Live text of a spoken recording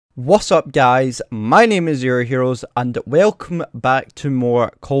What's up guys, my name is Zero Heroes and welcome back to more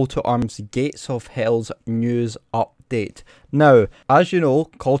Call to Arms Gates of Hell's news update. Now, as you know,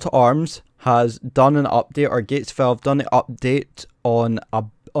 Call to Arms has done an update, or Gates of Hell have done an update on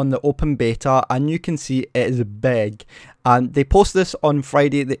the open beta, and you can see it is big. And they post this on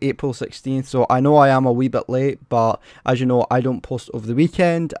Friday the April 16th, so I know I am a wee bit late, but as you know, I don't post over the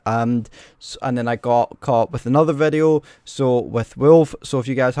weekend, and then I got caught up with another video, so with Wolf. So if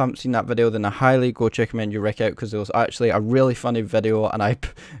you guys haven't seen that video, then I highly go check him out because it was actually a really funny video, and I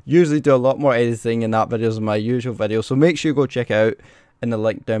usually do a lot more editing in that video than my usual video, so make sure you go check it out in the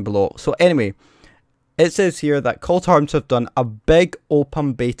link down below. So anyway, it says here that Call to Arms have done a big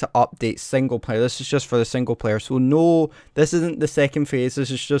open beta update single player. This is just for the single player. So no, this isn't the second phase.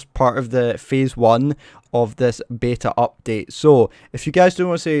 This is just part of the phase 1 of this beta update. So if you guys do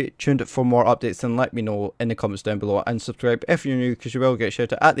want to stay tuned for more updates, then let me know in the comments down below, and subscribe if you're new, because you will get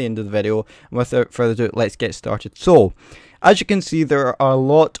shouted at the end of the video. And without further ado, let's get started. So as you can see, there are a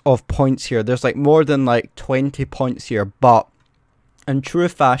lot of points here. There's like more than like 20 points here, but in true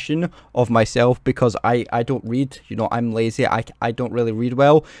fashion of myself, because I don't read, you know, I'm lazy, I don't really read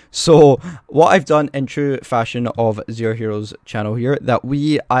well. So what I've done in true fashion of Zero Heroes channel here, that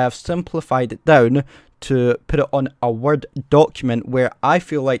I have simplified it down to put it on a Word document where I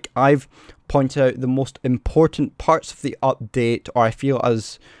feel like I've pointed out the most important parts of the update, or I feel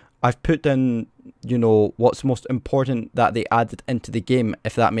as I've put in, you know, what's most important that they added into the game,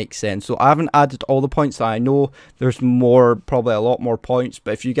 if that makes sense. So I haven't added all the points. I know there's more, probably a lot more points,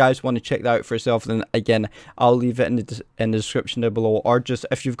 but if you guys want to check that out for yourself, then again, I'll leave it in the description down below, or just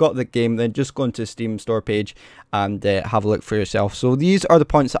if you've got the game, then just go into the Steam store page and have a look for yourself. So these are the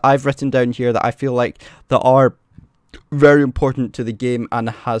points that I've written down here that I feel like that are very important to the game and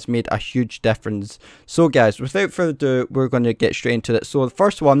has made a huge difference. So guys, without further ado, we're going to get straight into it. So the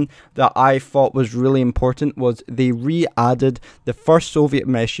first one that I thought was really important was they re-added the first Soviet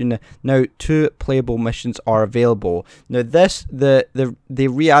mission. Now 2 playable missions are available. Now this, they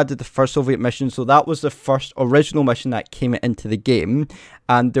re-added the first Soviet mission, so that was the first original mission that came into the game,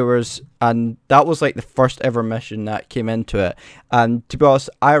 and that was like the first ever mission that came into it. And to be honest,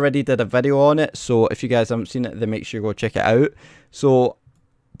 I already did a video on it, so if you guys haven't seen it, then make sure you go check it out. So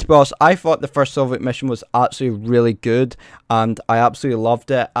to be honest, I thought the first Soviet mission was absolutely really good, and I absolutely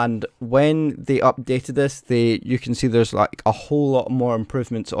loved it. And when they updated this, you can see there's like a whole lot more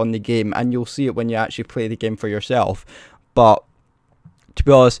improvements on the game, and you'll see it when you actually play the game for yourself. But to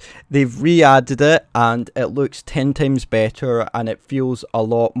be honest, they've re-added it, and it looks 10 times better, and it feels a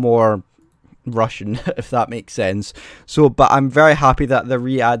lot more Russian, if that makes sense. So, but I'm very happy that they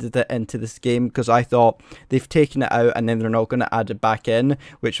re-added it into this game, because I thought they've taken it out and then they're not going to add it back in,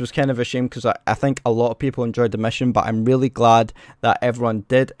 which was kind of a shame, because I think a lot of people enjoyed the mission. But I'm really glad that everyone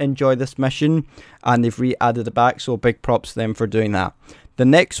did enjoy this mission and they've re-added it back, so big props to them for doing that. The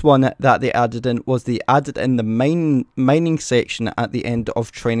next one that they added in was they added in the mining section at the end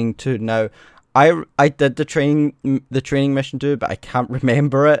of Training 2. Now, I did the training mission too, but I can't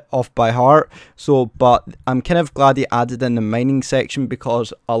remember it off by heart. So, but I'm kind of glad they added in the mining section,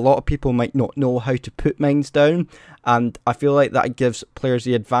 because a lot of people might not know how to put mines down, and I feel like that gives players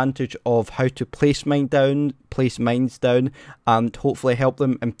the advantage of how to place mines down, and hopefully help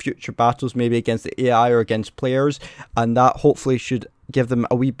them in future battles, maybe against the AI or against players, and that hopefully should give them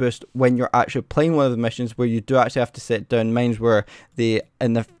a wee boost when you're actually playing one of the missions where you do actually have to set down mines, where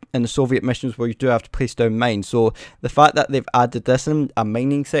in the Soviet missions where you do have to place down mines. So the fact that they've added this in a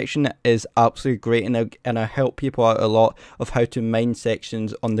mining section is absolutely great, and it'll help people out a lot of how to mine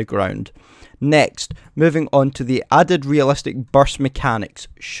sections on the ground. Next, moving on to the added realistic burst mechanics,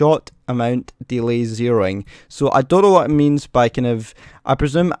 shot amount delay zeroing. So I don't know what it means by I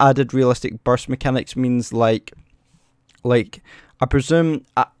presume added realistic burst mechanics means like I presume,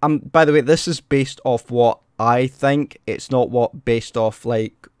 by the way, this is based off what I think. It's not based off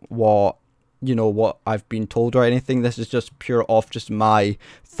like what, you know, what I've been told or anything. This is just pure off just my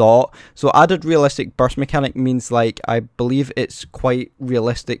thought. So added realistic burst mechanic means like, I believe it's quite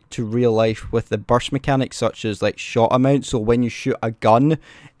realistic to real life with the burst mechanics, such as like shot amount. So when you shoot a gun,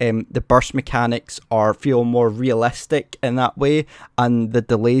 the burst mechanics feel more realistic in that way, and the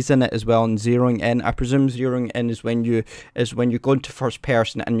delays in it as well, and zeroing in. I presume zeroing in is when you go into first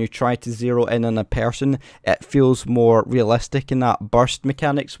person and you try to zero in on a person. It feels more realistic in that burst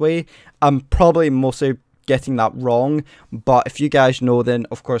mechanics way. I'm probably mostly getting that wrong, but if you guys know, then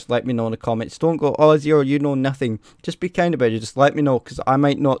of course let me know in the comments. Don't go, oh Zero, you know nothing. Just be kind about it. Just let me know, because I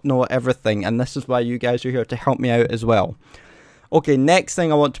might not know everything, and this is why you guys are here, to help me out as well. Okay, next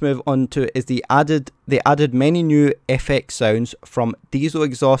thing I want to move on to is they added many new FX sounds, from diesel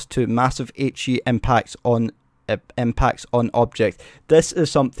exhaust to massive HE impacts on objects. This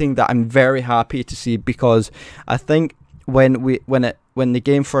is something that I'm very happy to see, because I think when the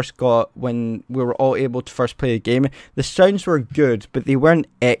game first when we were all able to first play the game, the sounds were good, but they weren't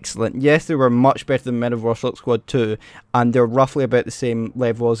excellent. Yes, they were much better than Men of War Silk Squad 2, and they're roughly about the same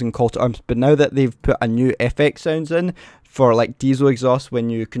level as in Call to Arms, but now that they've put a new FX sounds in for like diesel exhaust when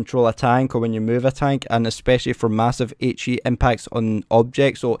you control a tank or when you move a tank, and especially for massive HE impacts on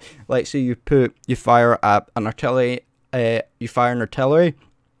objects. So let's say you fire an artillery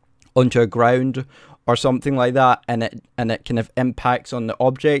onto a ground or something like that, and it kind of impacts on the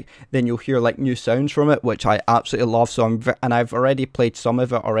object, then you'll hear like new sounds from it, which I absolutely love. So I've already played some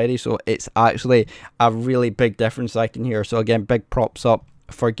of it already, so it's actually a really big difference I can hear. So again, big props up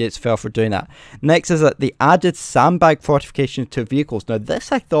for Gatesfell for doing that. Next is that they added sandbag fortification to vehicles. Now this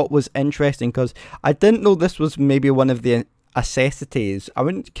I thought was interesting, because I didn't know this was maybe one of the necessities. I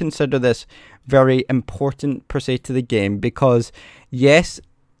wouldn't consider this very important per se to the game, because yes,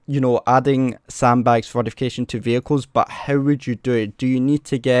 you know, adding sandbags fortification to vehicles, but how would you do it? Do you need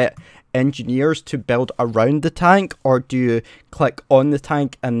to get engineers to build around the tank, or do you click on the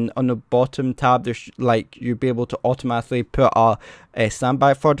tank and on the bottom tab there's like you'll be able to automatically put a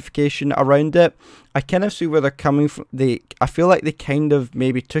sandbag fortification around it? I kind of see where they're coming from. I feel like they kind of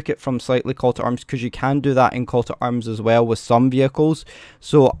maybe took it from slightly Call to Arms, because you can do that in Call to Arms as well with some vehicles.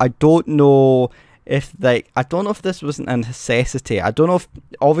 So I don't know if I don't know if this wasn't a necessity. I don't know if,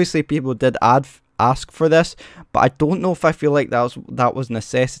 obviously people did ask for this, but I don't know if I feel like that was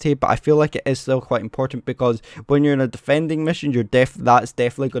necessity. But I feel like it is still quite important, because when you're in a defending mission, that's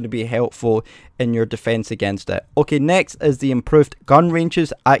definitely going to be helpful in your defense against it. Okay, next is the improved gun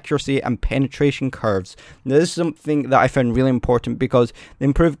ranges, accuracy and penetration curves. Now this is something that I found really important, because the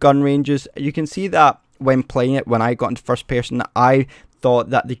improved gun ranges, you can see that when playing it, when I got into first person, I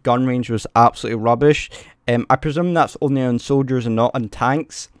thought that the gun range was absolutely rubbish. I presume that's only on soldiers and not on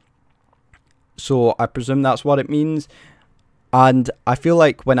tanks, so I presume that's what it means. And I feel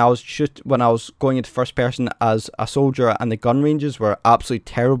like when I was going into first person as a soldier, and the gun ranges were absolutely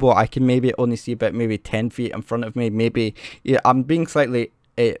terrible. I can maybe only see about maybe 10 feet in front of me. Maybe, yeah, I'm being slightly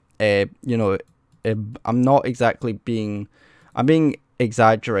you know, I'm not exactly being, I'm being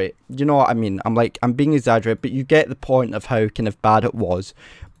exaggerate, you know what I mean? I'm being exaggerated, but you get the point of how kind of bad it was.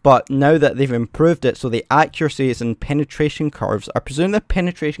 But now that they've improved it, so the accuracies and penetration curves, I presume the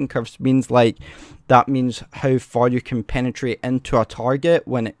penetration curves means that means how far you can penetrate into a target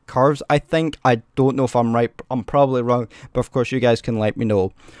when it curves, I think. I don't know if I'm right, I'm probably wrong, but of course you guys can let me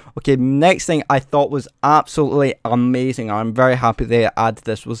know. Okay, next thing I thought was absolutely amazing, I'm very happy they added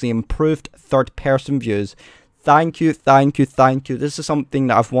this, was the improved third person views. Thank you, thank you, thank you. This is something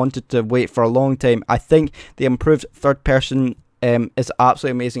that I've wanted to wait for a long time. I think the improved third person is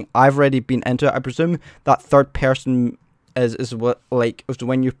absolutely amazing. I've already been into it. I presume that third person is what, like,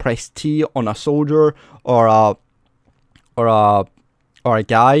 when you press T on a soldier or a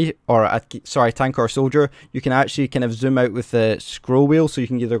guy, or a tank or a soldier, you can actually kind of zoom out with the scroll wheel, so you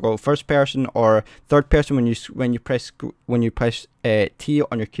can either go first person or third person when you press T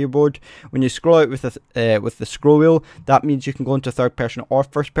on your keyboard. When you scroll out with the scroll wheel, that means you can go into third person or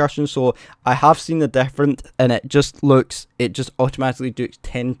first person. So I have seen the difference, and it just automatically does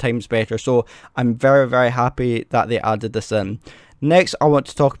 10 times better. So I'm very, very happy that they added this in. Next I want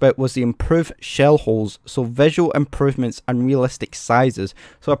to talk about was the improved shell holes, so visual improvements and realistic sizes.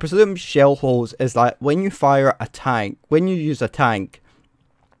 So I presume shell holes is like when you fire a tank, when you use a tank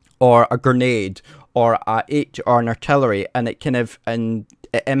or a grenade or an artillery, and it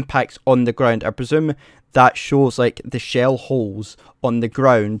impacts on the ground. I presume that shows like the shell holes on the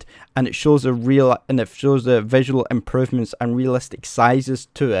ground, and it shows the visual improvements and realistic sizes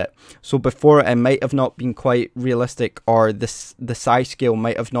to it. So before it might have not been quite realistic, or the size scale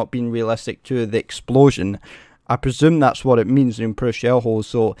might have not been realistic to the explosion. I presume that's what it means, to improve shell holes.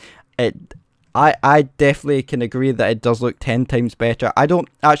 So I definitely can agree that it does look 10 times better. I don't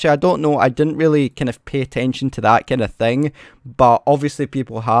know, I didn't really kind of pay attention to that kind of thing, but obviously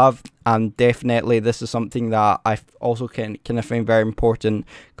people have, and definitely this is something that I also kind of find very important,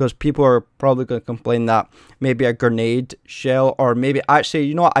 because people are probably going to complain that maybe a grenade shell, or maybe, actually,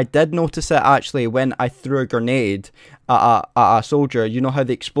 you know what, I did notice it actually when I threw a grenade at a soldier. You know how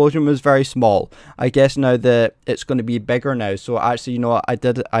the explosion was very small. I guess now that it's going to be bigger now, so actually, you know what,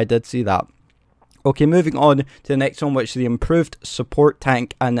 I did see that. Okay, moving on to the next one, which is the improved support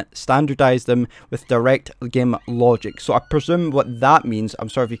tank and standardize them with direct game logic. So I presume what that means, I'm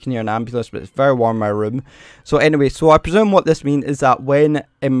sorry if you can hear an ambulance, but it's very warm in my room. So anyway, so I presume what this means is that when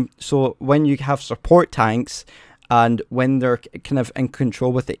you have support tanks and when they're kind of in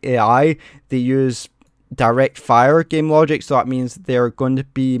control with the AI, they use direct fire game logic. So that means they're going to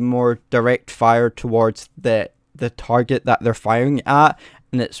be more direct fire towards the target that they're firing at.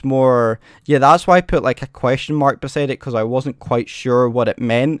 And it's more, yeah, that's why I put like a question mark beside it, because I wasn't quite sure what it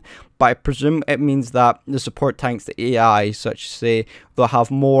meant. But I presume it means that the support tanks, the AI, such say,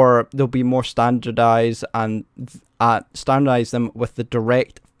 they'll be more standardized and standardize them with the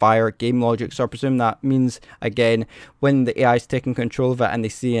direct fire game logic. So I presume that means, again, when the AI is taking control of it and they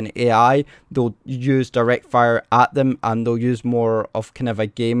see an AI, they'll use direct fire at them, and they'll use more of kind of a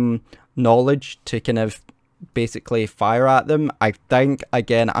game knowledge to kind of basically fire at them. I think,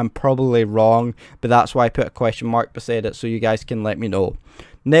 again, I'm probably wrong, but that's why I put a question mark beside it, so you guys can let me know.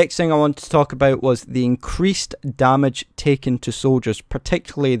 Next thing I wanted to talk about was the increased damage taken to soldiers,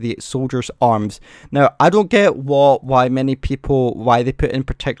 particularly the soldiers' arms. Now, I don't get why they put in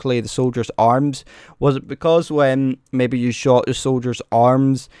particularly the soldiers' arms. Was it because when maybe you shot the soldiers'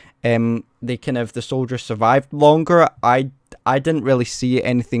 arms, the soldiers survived longer? I didn't really see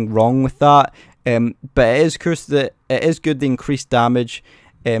anything wrong with that. But it is good the increased damage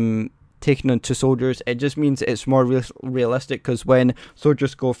taken onto soldiers. It just means it's more realistic, because when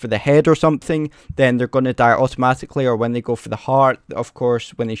soldiers go for the head or something, then they're going to die automatically, or when they go for the heart, of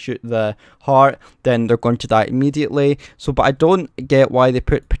course, when they shoot the heart, then they're going to die immediately. But I don't get why they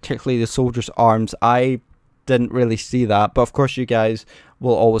put particularly the soldiers' arms. I didn't really see that, but of course you guys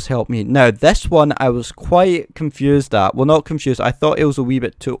will always help me. Now, this one I was quite confused at. Well, not confused, I thought it was a wee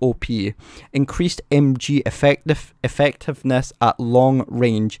bit too OP. Increased MG effectiveness at long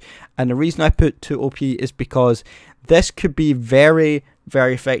range. And the reason I put too OP is because this could be very,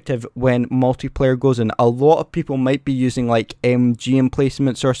 very effective when multiplayer goes in. A lot of people might be using like MG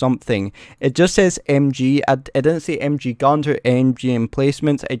emplacements or something. It just says MG. It didn't say MG guns or MG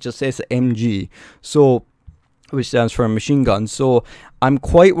emplacements. It just says MG. So, which stands for machine gun. So I'm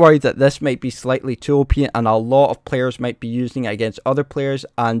quite worried that this might be slightly too OP, and a lot of players might be using it against other players,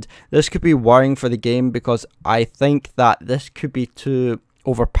 and this could be worrying for the game, because I think that this could be too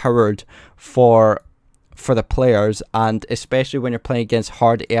overpowered for the players, and especially when you're playing against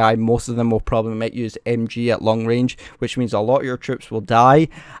hard AI, most of them will probably might use MG at long range, which means a lot of your troops will die,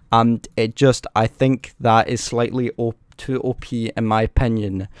 and I think that is slightly too OP in my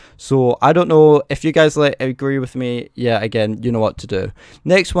opinion. So I don't know if you guys agree with me. Yeah, again, you know what to do.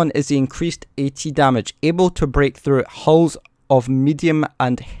 Next one is the increased AT damage, able to break through hulls of medium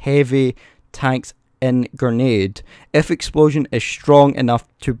and heavy tanks in grenade if explosion is strong enough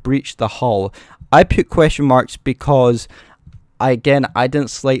to breach the hull. I put question marks because I didn't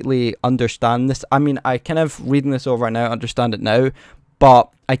slightly understand this. I mean, I kind of reading this over now, understand it now,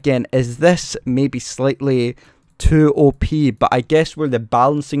 but again, is this maybe slightly too OP? But I guess where the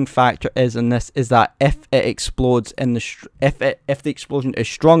balancing factor is in this is that if it explodes in if the explosion is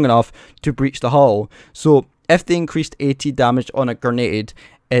strong enough to breach the hull. So if the increased AT damage on a grenade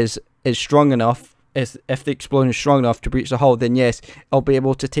is strong enough, if the explosion is strong enough to breach the hull, then yes, it'll be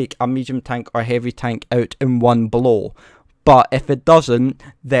able to take a medium tank or heavy tank out in one blow. But if it doesn't,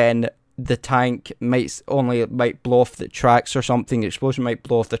 then the tank might blow off the tracks or something. The explosion might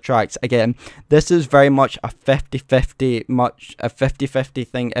blow off the tracks. Again, this is very much a 50-50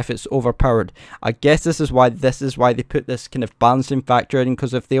 thing if it's overpowered. I guess this is why they put this kind of balancing factor in,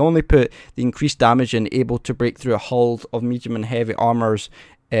 because if they only put the increased damage in able to break through hulls of medium and heavy armors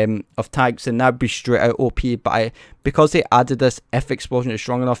of tanks, then that'd be straight out OP. But because they added this if explosion is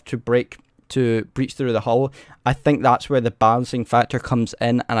strong enough to breach through the hull, I think that's where the balancing factor comes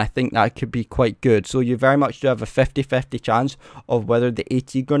in, and I think that could be quite good. So you very much do have a 50-50 chance of whether the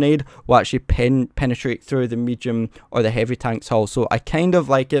AT grenade will actually penetrate through the medium or the heavy tank's hull. So I kind of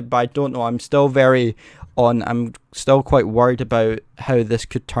like it, but I don't know. I'm still quite worried about how this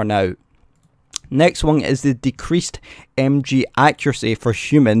could turn out. Next one is the decreased MG accuracy for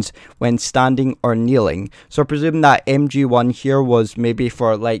humans when standing or kneeling. So I presume that MG1 here was maybe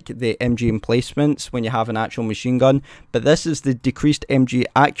for like the MG emplacements when you have an actual machine gun, but this is the decreased MG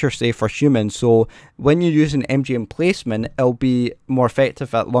accuracy for humans. So when you use an MG emplacement, it'll be more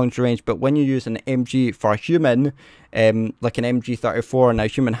effective at long range, but when you use an MG for a human, like an MG34, and a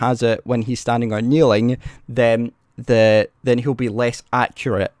human has it when he's standing or kneeling, then he'll be less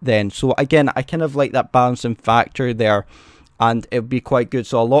accurate then. So again, I kind of like that balancing factor there, and it'll be quite good.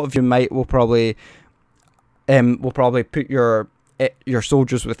 So a lot of you will probably put your your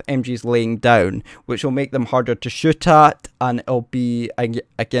soldiers with MGs laying down, which will make them harder to shoot at, and it'll be,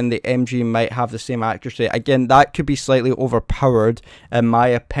 again, the MG might have the same accuracy. Again, that could be slightly overpowered in my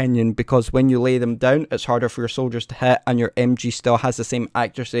opinion, because when you lay them down, it's harder for your soldiers to hit, and your MG still has the same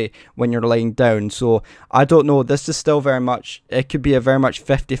accuracy when you're laying down. So I don't know, this is still very much, it could be a very much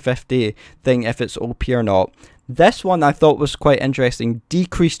 50-50 thing if it's OP or not. This one I thought was quite interesting.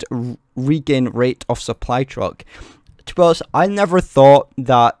 Decreased regain rate of supply truck. To be honest, I never thought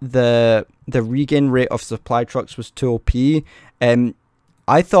that the regain rate of supply trucks was too OP.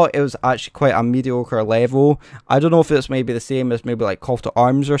 I thought it was actually quite a mediocre level. I don't know if it's maybe the same as maybe like Call to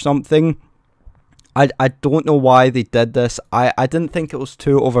Arms or something. I don't know why they did this. I didn't think it was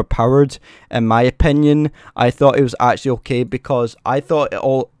too overpowered in my opinion. I thought it was actually okay, because I thought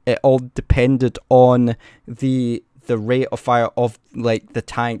it all depended on the rate of fire of like the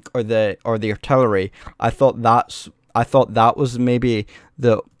tank or the artillery. I thought that was maybe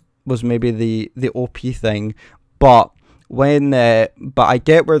the OP thing, but I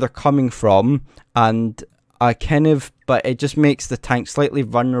get where they're coming from, and but it just makes the tank slightly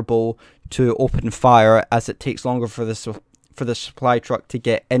vulnerable to open fire, as it takes longer for the supply truck to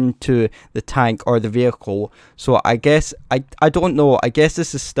get into the tank or the vehicle. So I guess I don't know. I guess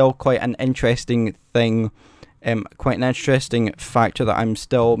this is still quite an interesting thing, quite an interesting factor that I'm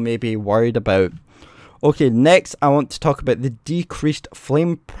still maybe worried about. Okay, next I want to talk about the decreased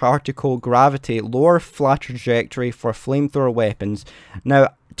flame particle gravity, lower flat trajectory for flamethrower weapons. Now,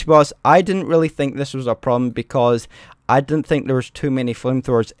 to be honest, I didn't really think this was a problem, because I didn't think there was too many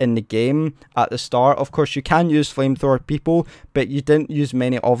flamethrowers in the game at the start. Of course, you can use flamethrower people, but you didn't use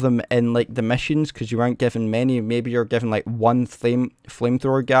many of them in like the missions, because you weren't given many. Maybe you're given like one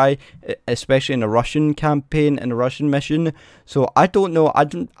flamethrower guy, especially in a Russian campaign, in a Russian mission. So I don't know.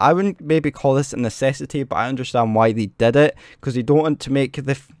 I wouldn't maybe call this a necessity, but I understand why they did it, because they don't want to make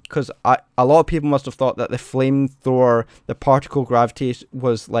because a lot of people must have thought that the flamethrower, the particle gravity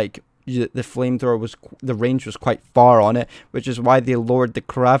was like, the flamethrower was, the range was quite far on it, which is why they lowered the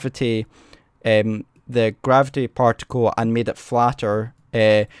gravity particle and made it flatter,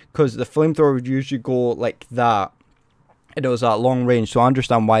 because the flamethrower would usually go like that, and it was at long range. So I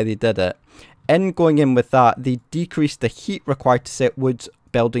understand why they did it. And going in with that, they decreased the heat required to set woods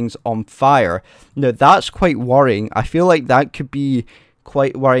buildings on fire. Now that's quite worrying. I feel like that could be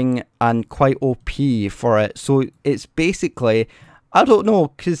quite worrying and quite OP for it. So it's basically, I don't know,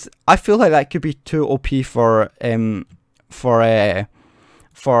 because I feel like that could be too OP for a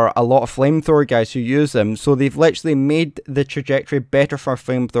lot of flamethrower guys who use them. So they've literally made the trajectory better for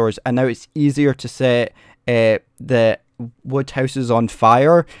flamethrowers, and now it's easier to set the wood houses on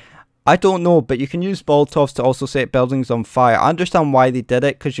fire. I don't know, but you can use Molotovs to also set buildings on fire. I understand why they did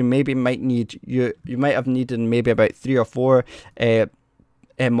it, because you maybe might need, you might have needed maybe about 3 or 4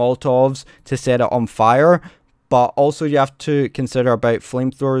 Molotovs to set it on fire. But also you have to consider about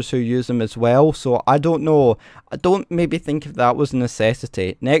flamethrowers who use them as well. So I don't know. I don't maybe think if that was a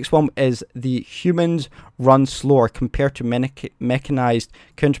necessity. Next one is the humans run slower compared to mechanized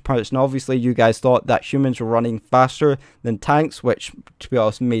counterparts. And obviously you guys thought that humans were running faster than tanks, which to be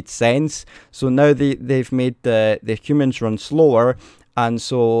honest made sense. So now they've made the humans run slower. And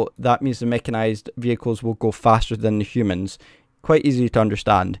so that means the mechanized vehicles will go faster than the humans. Quite easy to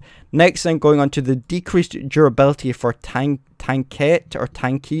understand. Next thing, going on to the decreased durability for tankette or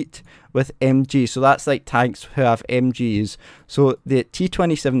tankette with MG. So that's like tanks who have MGs. So the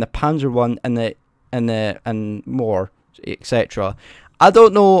T-27, the Panzer one, and more, etc. I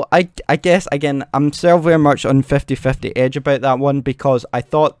don't know. I guess again I'm still very much on 50-50 edge about that one, because I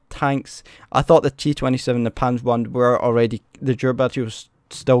thought the T-27, the Panzer one were already, the durability was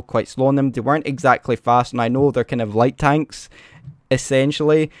still quite slow on them. They weren't exactly fast, and I know they're kind of light tanks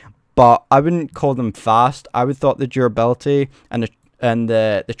essentially, but I wouldn't call them fast. I would thought the durability and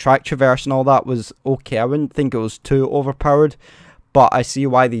the track traverse and all that was okay. I wouldn't think it was too overpowered, but I see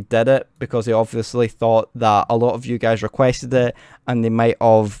why they did it, because they obviously thought that a lot of you guys requested it, and they might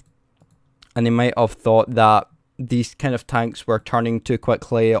have thought that these kind of tanks were turning too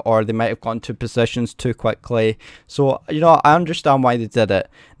quickly, or they might have gone to positions too quickly. So, you know, I understand why they did it.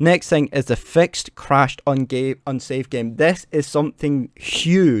 Next thing is the fixed crashed unsaved game. This is something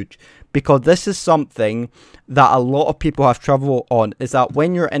huge, because this is something that a lot of people have trouble on, is that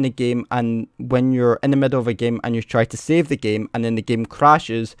when you're in a game, and when you're in the middle of a game and you try to save the game and then the game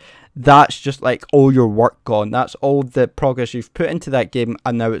crashes, that's just like all your work gone. That's all the progress you've put into that game,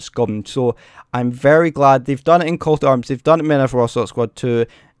 and now it's gone. So I'm very glad they've done it in Call to Arms, they've done it in Medal of War Assault Squad 2,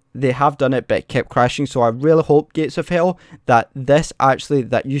 they have done it, but it kept crashing. So I really hope, Gates of Hell, that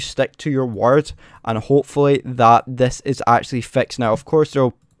that you stick to your word, and hopefully that this is actually fixed now. Of course,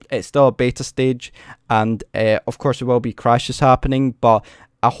 it's still a beta stage, and of course there will be crashes happening, but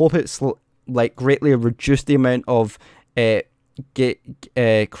I hope it's like greatly reduced the amount of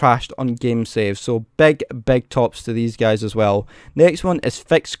crashed on game saves. So big tops to these guys as well. Next one is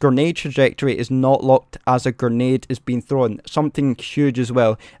fixed grenade trajectory is not locked as a grenade is being thrown. Something huge as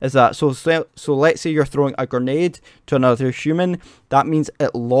well is that, so let's say you're throwing a grenade to another human, that means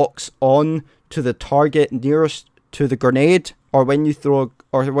it locks on to the target nearest to the grenade, or when you throw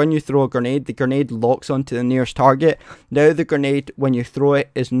a grenade, the grenade locks onto the nearest target. Now the grenade, when you throw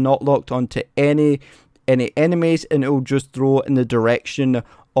it, is not locked onto any enemies, and it will just throw in the direction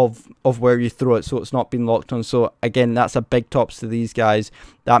of where you throw it, so it's not being locked on. So again, that's a big tops to these guys.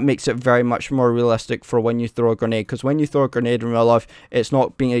 That makes it very much more realistic for when you throw a grenade, because when you throw a grenade in real life, it's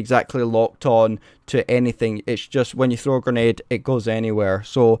not being exactly locked on to anything. It's just when you throw a grenade, it goes anywhere.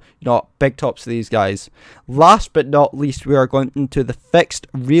 So, you know, big tops to these guys. Last but not least, we are going into the fixed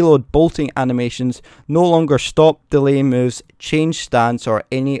reload bolting animations. No longer stop, delay moves, change stance, or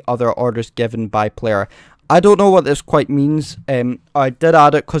any other orders given by player. I don't know what this quite means. I did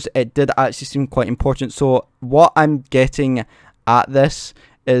add it because it did actually seem quite important. So what I'm getting at this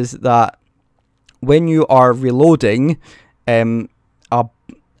is that when you are reloading, when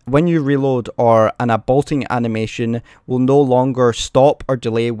you reload, a bolting animation will no longer stop or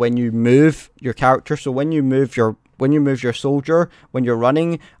delay when you move your character. So when you move your soldier, when you're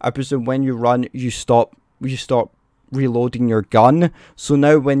running, I presume when you run, you stop reloading your gun. So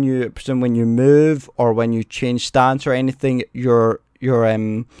now when you move or when you change stance or anything, you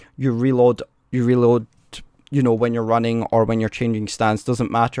reload, you know, when you're running or when you're changing stance.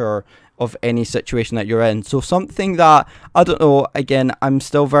 Doesn't matter of any situation that you're in. So something that, I don't know, again, I'm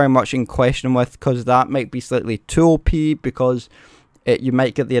still very much in question with, because that might be slightly too OP, because you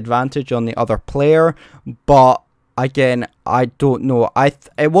might get the advantage on the other player. But again, I don't know.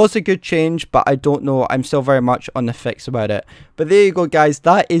 It was a good change, but I don't know. I'm still very much on the fix about it. But there you go, guys.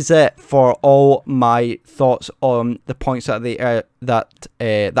 That is it for all my thoughts on the points that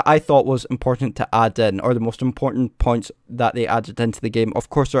that I thought was important to add in, or the most important points that they added into the game. Of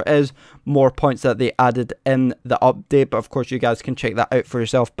course, there is more points that they added in the update, but of course you guys can check that out for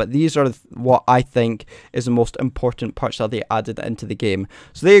yourself. But these are what I think is the most important parts that they added into the game.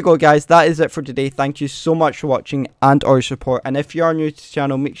 So there you go, guys. That is it for today. Thank you so much for watching and all your support. And if you are new to the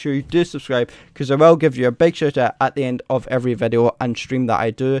channel, make sure you do subscribe, because I will give you a big shout out at the end of every video and stream that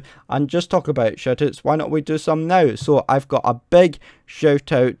I do. And just talk about shout outs, why not we do some now? So I've got a big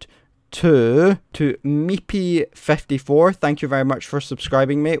shout out to Meepy54. Thank you very much for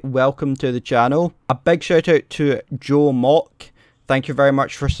subscribing, mate. Welcome to the channel. A big shout out to Joe Mock. Thank you very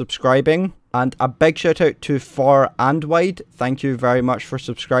much for subscribing. And a big shout out to Far and Wide. Thank you very much for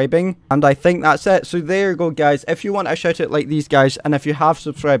subscribing. And I think that's it. So there you go, guys. If you want a shout out like these guys, and if you have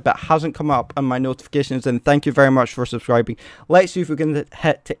subscribed but hasn't come up on my notifications, then thank you very much for subscribing. Let's see if we can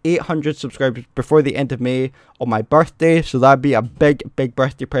hit to 800 subscribers before the end of May on my birthday. So that'd be a big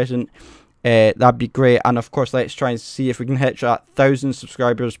birthday present. That'd be great. And of course, let's try and see if we can hit that 1,000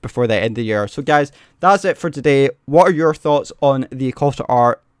 subscribers before the end of the year. So guys, that's it for today. What are your thoughts on the Call to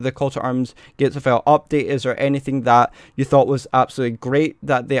Arms Gates of Hell update? Is there anything that you thought was absolutely great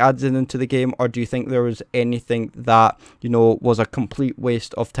that they added into the game, or do you think there was anything that, you know, was a complete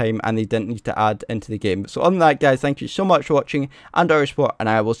waste of time and they didn't need to add into the game? So on that, guys, thank you so much for watching and all your support, and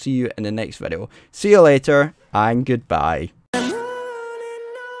I will see you in the next video. See you later and goodbye.